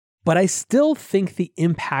But I still think the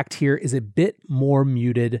impact here is a bit more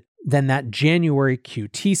muted than that January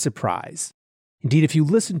QT surprise. Indeed, if you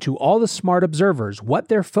listen to all the smart observers, what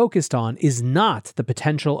they're focused on is not the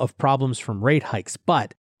potential of problems from rate hikes,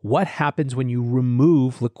 but what happens when you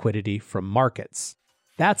remove liquidity from markets.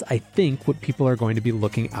 That's, I think, what people are going to be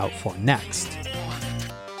looking out for next.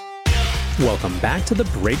 Welcome back to The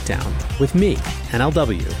Breakdown with me,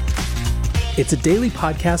 NLW. It's a daily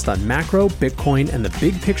podcast on macro, Bitcoin, and the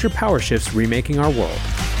big picture power shifts remaking our world.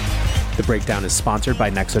 The Breakdown is sponsored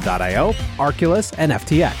by Nexo.io, Arculus, and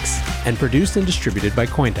FTX, and produced and distributed by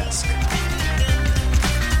CoinDesk.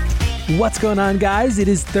 What's going on, guys? It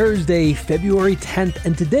is Thursday, February 10th,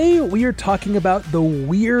 and today we are talking about the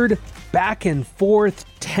weird back and forth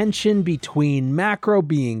tension between macro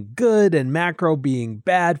being good and macro being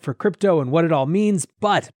bad for crypto and what it all means.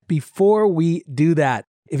 But before we do that,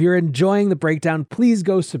 if you're enjoying The Breakdown, please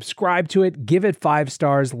go subscribe to it, give it 5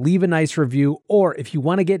 stars, leave a nice review, or if you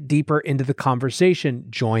want to get deeper into the conversation,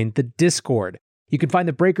 join the Discord. You can find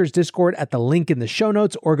the Breakers Discord at the link in the show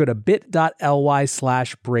notes or go to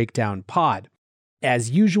bit.ly/breakdownpod.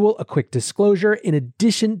 As usual, a quick disclosure, in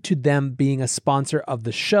addition to them being a sponsor of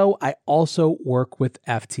the show, I also work with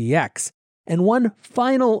FTX. And one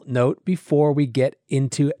final note before we get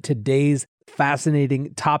into today's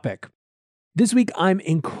fascinating topic. This week, I'm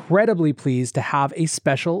incredibly pleased to have a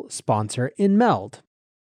special sponsor in Meld.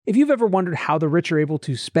 If you've ever wondered how the rich are able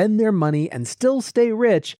to spend their money and still stay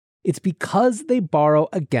rich, it's because they borrow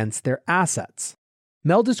against their assets.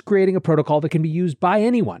 Meld is creating a protocol that can be used by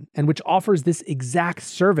anyone and which offers this exact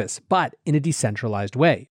service, but in a decentralized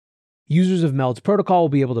way. Users of Meld's protocol will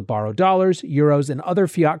be able to borrow dollars, euros, and other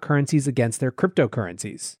fiat currencies against their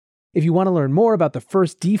cryptocurrencies. If you want to learn more about the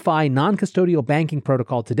first DeFi non-custodial banking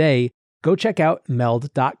protocol today, go check out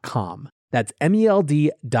meld.com. That's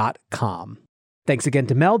MELD.com. Thanks again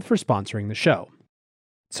to Meld for sponsoring the show.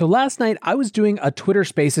 So last night, I was doing a Twitter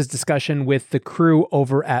Spaces discussion with the crew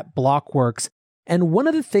over at Blockworks, and one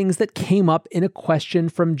of the things that came up in a question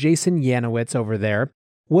from Jason Yanowitz over there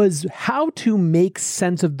was how to make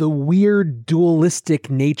sense of the weird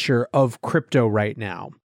dualistic nature of crypto right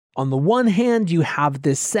now. On the one hand, you have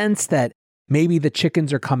this sense that maybe the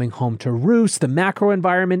chickens are coming home to roost, the macro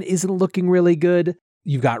environment isn't looking really good.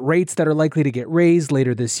 You've got rates that are likely to get raised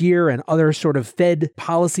later this year and other sort of Fed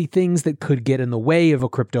policy things that could get in the way of a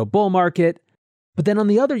crypto bull market. But then on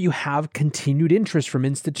the other, you have continued interest from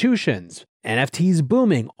institutions, NFTs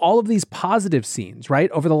booming, all of these positive scenes,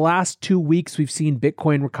 right? Over the last 2 weeks, we've seen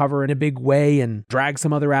Bitcoin recover in a big way and drag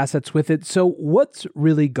some other assets with it. So what's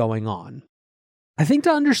really going on? I think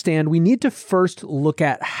to understand, we need to first look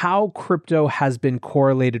at how crypto has been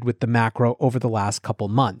correlated with the macro over the last couple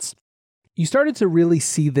months. You started to really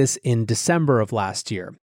see this in December of last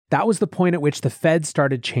year. That was the point at which the Fed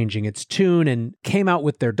started changing its tune and came out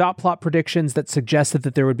with their dot plot predictions that suggested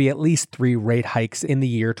that there would be at least 3 rate hikes in the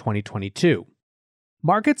year 2022.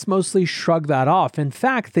 Markets mostly shrugged that off. In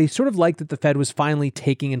fact, they sort of liked that the Fed was finally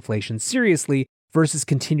taking inflation seriously versus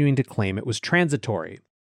continuing to claim it was transitory.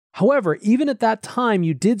 However, even at that time,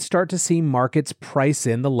 you did start to see markets price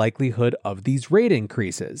in the likelihood of these rate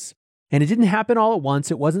increases. And it didn't happen all at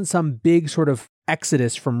once. It wasn't some big sort of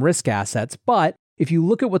exodus from risk assets. But if you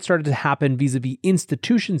look at what started to happen vis-a-vis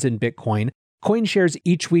institutions in Bitcoin, CoinShares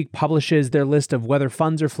each week publishes their list of whether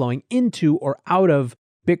funds are flowing into or out of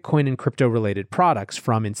Bitcoin and crypto-related products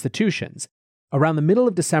from institutions. Around the middle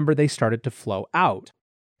of December, they started to flow out.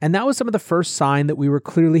 And that was some of the first sign that we were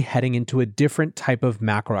clearly heading into a different type of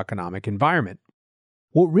macroeconomic environment.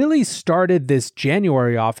 What really started this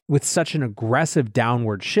January off with such an aggressive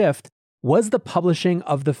downward shift was the publishing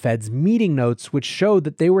of the Fed's meeting notes, which showed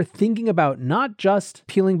that they were thinking about not just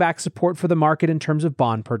peeling back support for the market in terms of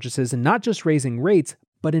bond purchases and not just raising rates,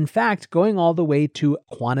 but in fact going all the way to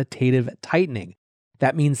quantitative tightening.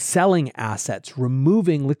 That means selling assets,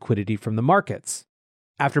 removing liquidity from the markets.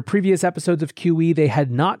 After previous episodes of QE, they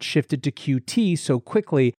had not shifted to QT so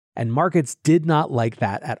quickly, and markets did not like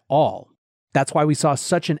that at all. That's why we saw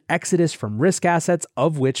such an exodus from risk assets,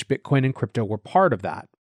 of which Bitcoin and crypto were part of that.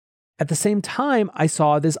 At the same time, I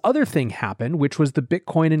saw this other thing happen, which was the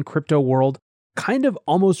Bitcoin and crypto world kind of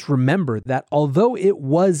almost remember that although it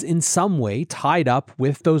was in some way tied up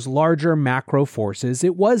with those larger macro forces,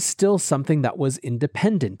 it was still something that was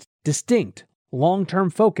independent, distinct, long-term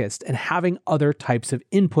focused, and having other types of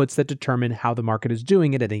inputs that determine how the market is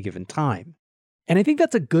doing at any given time. And I think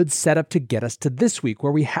that's a good setup to get us to this week,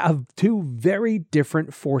 where we have 2 very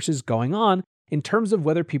different forces going on in terms of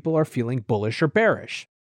whether people are feeling bullish or bearish.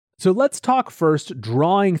 So let's talk first,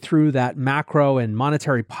 drawing through that macro and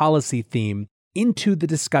monetary policy theme into the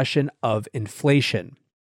discussion of inflation.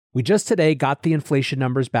 We just today got the inflation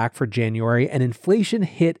numbers back for January, and inflation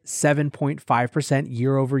hit 7.5%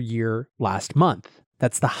 year over year last month.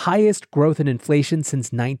 That's the highest growth in inflation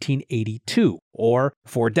since 1982, or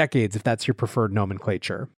 4 decades if that's your preferred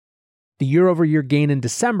nomenclature. The year-over-year gain in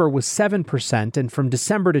December was 7%, and from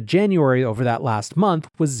December to January over that last month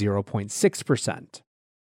was 0.6%.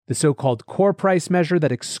 The so-called core price measure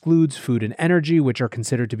that excludes food and energy, which are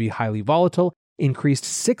considered to be highly volatile, increased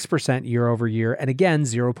 6% year-over-year and again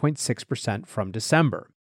 0.6% from December.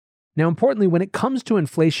 Now, importantly, when it comes to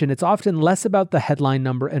inflation, it's often less about the headline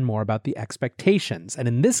number and more about the expectations. And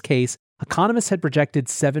in this case, economists had projected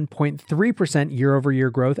 7.3% year-over-year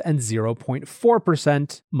growth and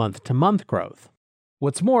 0.4% month-to-month growth.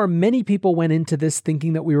 What's more, many people went into this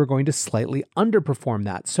thinking that we were going to slightly underperform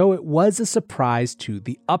that, so it was a surprise to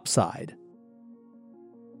the upside.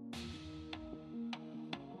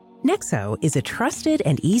 Nexo is a trusted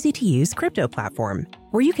and easy-to-use crypto platform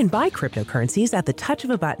where you can buy cryptocurrencies at the touch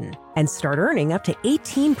of a button and start earning up to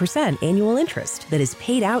 18% annual interest that is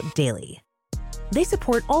paid out daily. They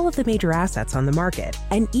support all of the major assets on the market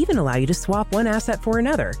and even allow you to swap one asset for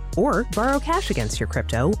another or borrow cash against your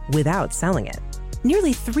crypto without selling it.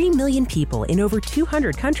 Nearly 3 million people in over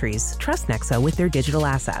 200 countries trust Nexo with their digital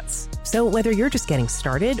assets. So whether you're just getting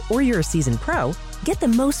started or you're a seasoned pro, get the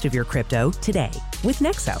most of your crypto today with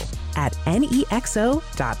Nexo at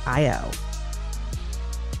nexo.io.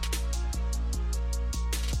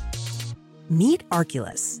 Meet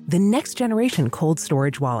Arculus, the next generation cold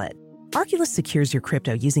storage wallet. Arculus secures your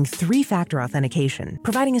crypto using 3-factor authentication,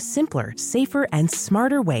 providing a simpler, safer, and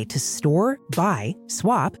smarter way to store, buy,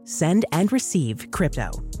 swap, send, and receive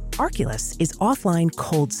crypto. Arculus is offline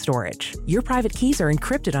cold storage. Your private keys are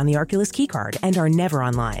encrypted on the Arculus keycard and are never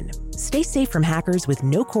online. Stay safe from hackers with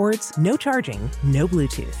no cords, no charging, no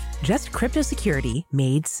Bluetooth. Just crypto security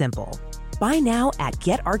made simple. Buy now at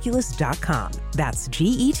getarculus.com. That's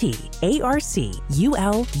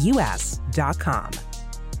getarculus.com.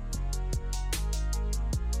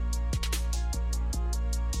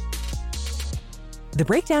 The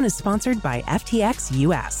breakdown is sponsored by FTX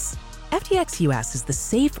US. FTX US is the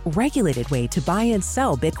safe, regulated way to buy and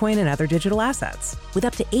sell Bitcoin and other digital assets, with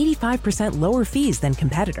up to 85% lower fees than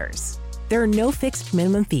competitors. There are no fixed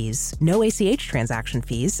minimum fees, no ACH transaction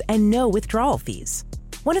fees, and no withdrawal fees.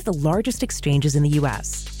 One of the largest exchanges in the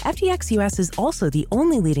US, FTX US is also the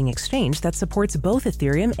only leading exchange that supports both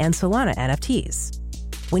Ethereum and Solana NFTs.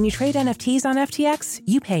 When you trade NFTs on FTX,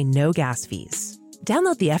 you pay no gas fees.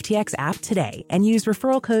 Download the FTX app today and use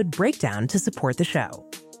referral code BREAKDOWN to support the show.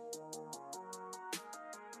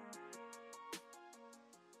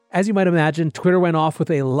 As you might imagine, Twitter went off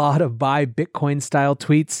with a lot of buy Bitcoin-style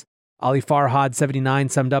tweets. Ali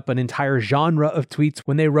Farhad79 summed up an entire genre of tweets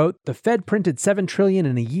when they wrote, "The Fed printed $7 trillion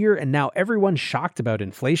in a year and now everyone's shocked about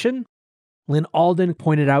inflation." Lynn Alden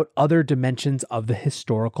pointed out other dimensions of the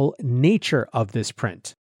historical nature of this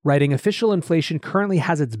print, writing, "Official inflation currently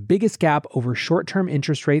has its biggest gap over short-term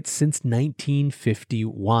interest rates since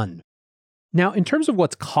 1951. Now, in terms of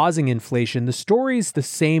what's causing inflation, the story's the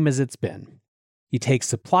same as it's been. You take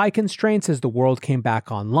supply constraints as the world came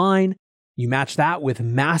back online, you match that with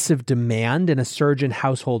massive demand and a surge in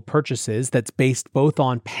household purchases that's based both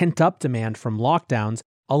on pent-up demand from lockdowns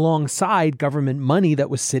alongside government money that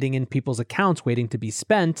was sitting in people's accounts waiting to be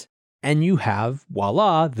spent, and you have,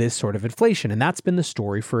 voila, this sort of inflation. And that's been the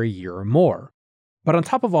story for a year or more. But on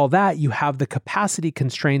top of all that, you have the capacity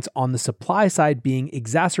constraints on the supply side being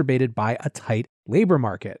exacerbated by a tight labor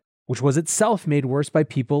market, which was itself made worse by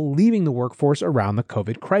people leaving the workforce around the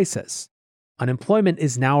COVID crisis. Unemployment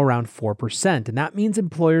is now around 4%, and that means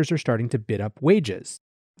employers are starting to bid up wages.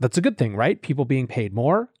 That's a good thing, right? People being paid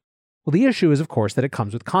more? Well, the issue is, of course, that it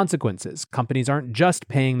comes with consequences. Companies aren't just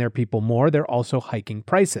paying their people more, they're also hiking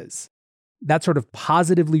prices. That sort of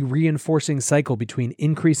positively reinforcing cycle between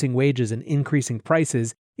increasing wages and increasing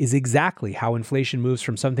prices is exactly how inflation moves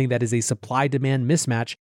from something that is a supply-demand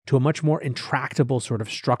mismatch to a much more intractable sort of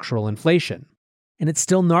structural inflation. And it's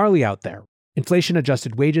still gnarly out there.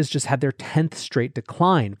 Inflation-adjusted wages just had their 10th straight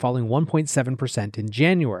decline, falling 1.7% in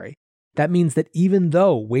January. That means that even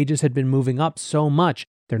though wages had been moving up so much,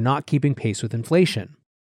 they're not keeping pace with inflation.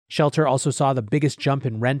 Shelter also saw the biggest jump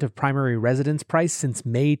in rent of primary residence price since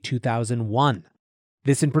May 2001.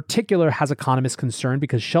 This in particular has economists concerned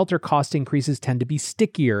because shelter cost increases tend to be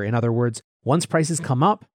stickier. In other words, once prices come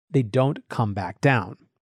up, they don't come back down.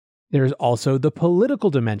 There's also the political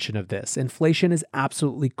dimension of this. Inflation is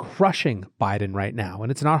absolutely crushing Biden right now, and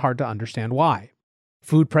it's not hard to understand why.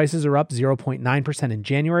 Food prices are up 0.9% in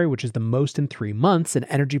January, which is the most in 3 months, and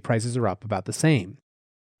energy prices are up about the same.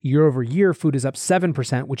 Year over year, food is up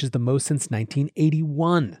 7%, which is the most since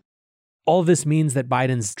 1981. All of this means that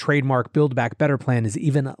Biden's trademark Build Back Better plan is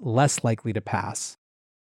even less likely to pass.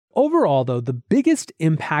 Overall, though, the biggest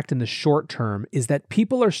impact in the short term is that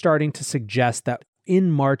people are starting to suggest that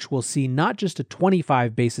in March we'll see not just a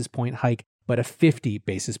 25 basis point hike, but a 50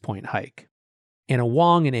 basis point hike. Anna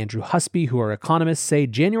Wong and Andrew Husby, who are economists, say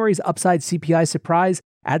January's upside CPI surprise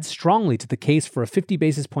adds strongly to the case for a 50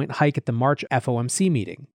 basis point hike at the March FOMC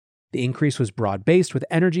meeting. The increase was broad-based, with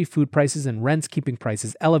energy, food prices, and rents keeping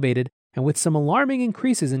prices elevated, and with some alarming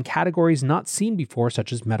increases in categories not seen before,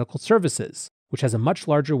 such as medical services, which has a much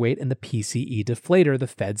larger weight in the PCE deflator, the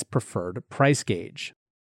Fed's preferred price gauge.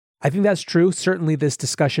 I think that's true. Certainly this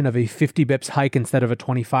discussion of a 50 bips hike instead of a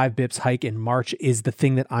 25 bips hike in March is the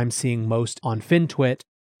thing that I'm seeing most on FinTwit,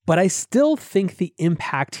 but I still think the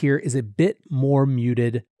impact here is a bit more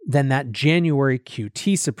muted than that January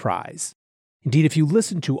QT surprise. Indeed, if you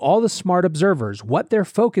listen to all the smart observers, what they're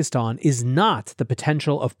focused on is not the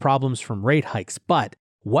potential of problems from rate hikes, but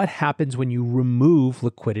what happens when you remove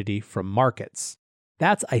liquidity from markets.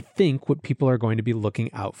 That's, I think, what people are going to be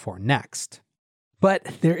looking out for next. But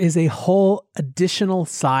there is a whole additional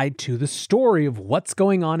side to the story of what's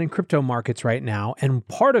going on in crypto markets right now, and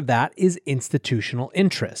part of that is institutional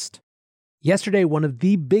interest. Yesterday, one of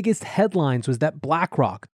the biggest headlines was that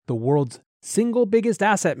BlackRock, the world's single biggest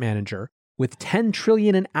asset manager, with $10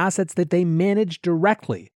 trillion in assets that they manage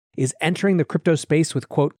directly, is entering the crypto space with,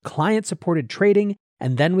 quote, client-supported trading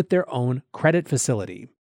and then with their own credit facility.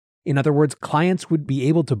 In other words, clients would be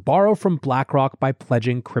able to borrow from BlackRock by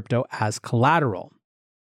pledging crypto as collateral.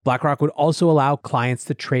 BlackRock would also allow clients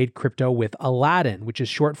to trade crypto with Aladdin, which is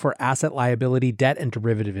short for Asset Liability Debt and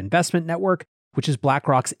Derivative Investment Network, which is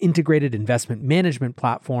BlackRock's integrated investment management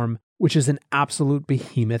platform, which is an absolute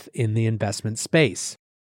behemoth in the investment space.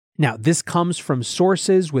 Now, this comes from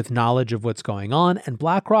sources with knowledge of what's going on, and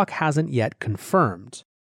BlackRock hasn't yet confirmed.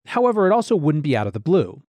 However, it also wouldn't be out of the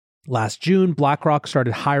blue. Last June, BlackRock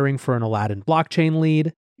started hiring for an Aladdin blockchain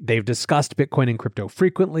lead. They've discussed Bitcoin and crypto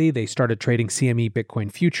frequently. They started trading CME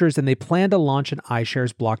Bitcoin futures, and they plan to launch an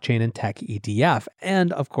iShares blockchain and tech ETF.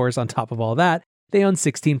 And of course, on top of all that, they own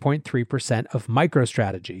 16.3% of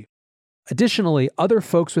MicroStrategy. Additionally, other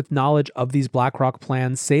folks with knowledge of these BlackRock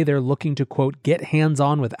plans say they're looking to, quote, get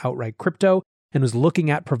hands-on with outright crypto and was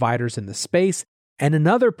looking at providers in the space. And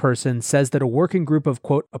another person says that a working group of,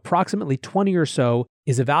 quote, approximately 20 or so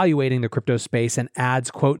is evaluating the crypto space and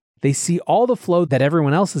adds, quote, they see all the flow that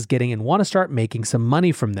everyone else is getting and want to start making some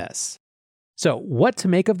money from this. So what to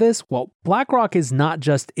make of this? Well, BlackRock is not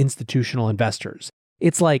just institutional investors.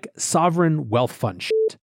 It's like sovereign wealth fund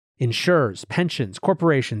shit. Insurers, pensions,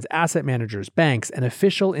 corporations, asset managers, banks, and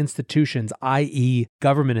official institutions, i.e.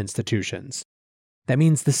 government institutions. That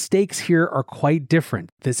means the stakes here are quite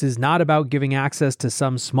different. This is not about giving access to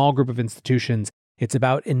some small group of institutions. It's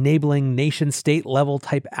about enabling nation-state level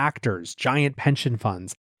type actors, giant pension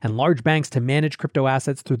funds, and large banks to manage crypto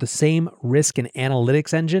assets through the same risk and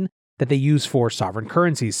analytics engine that they use for sovereign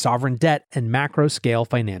currencies, sovereign debt, and macro-scale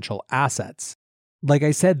financial assets. Like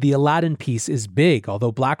I said, the Aladdin piece is big.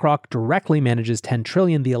 Although BlackRock directly manages $10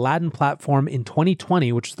 trillion, the Aladdin platform in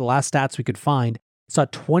 2020, which is the last stats we could find, saw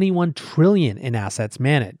 $21 trillion in assets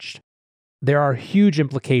managed. There are huge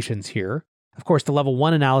implications here. Of course, the level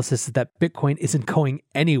 1 analysis is that Bitcoin isn't going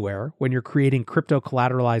anywhere when you're creating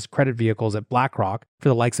crypto-collateralized credit vehicles at BlackRock for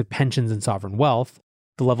the likes of pensions and sovereign wealth.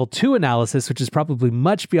 The level 2 analysis, which is probably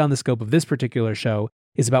much beyond the scope of this particular show,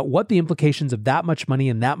 is about what the implications of that much money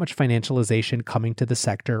and that much financialization coming to the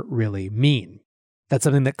sector really mean. That's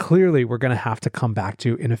something that clearly we're going to have to come back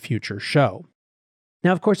to in a future show.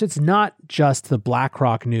 Now, of course, it's not just the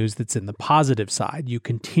BlackRock news that's in the positive side. You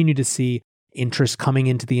continue to see interest coming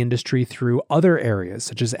into the industry through other areas,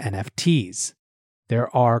 such as NFTs.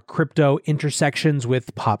 There are crypto intersections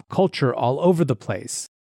with pop culture all over the place.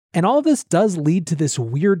 And all of this does lead to this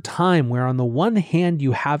weird time where on the one hand,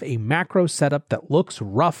 you have a macro setup that looks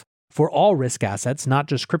rough for all risk assets, not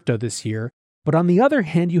just crypto this year. But on the other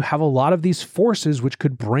hand, you have a lot of these forces which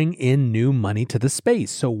could bring in new money to the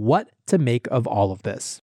space. So what to make of all of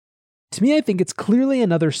this? To me, I think it's clearly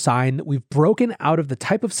another sign that we've broken out of the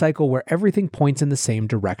type of cycle where everything points in the same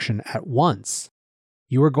direction at once.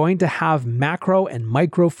 You are going to have macro and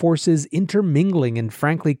micro forces intermingling and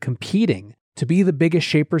frankly competing to be the biggest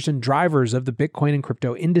shapers and drivers of the Bitcoin and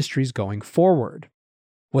crypto industries going forward.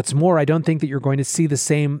 What's more, I don't think that you're going to see the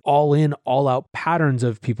same all-in, all-out patterns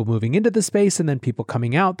of people moving into the space and then people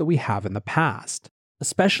coming out that we have in the past,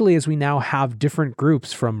 especially as we now have different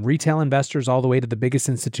groups from retail investors all the way to the biggest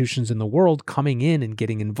institutions in the world coming in and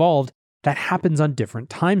getting involved. That happens on different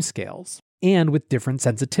timescales. and with different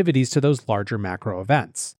sensitivities to those larger macro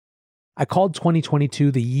events. I called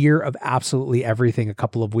 2022 the year of absolutely everything a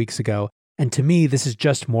couple of weeks ago, and to me, this is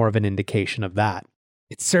just more of an indication of that.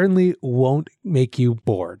 It certainly won't make you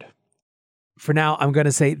bored. For now, I'm going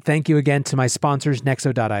to say thank you again to my sponsors,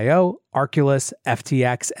 Nexo.io, Arculus,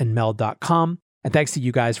 FTX, and Meld.com, and thanks to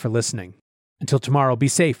you guys for listening. Until tomorrow, be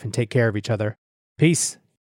safe and take care of each other. Peace.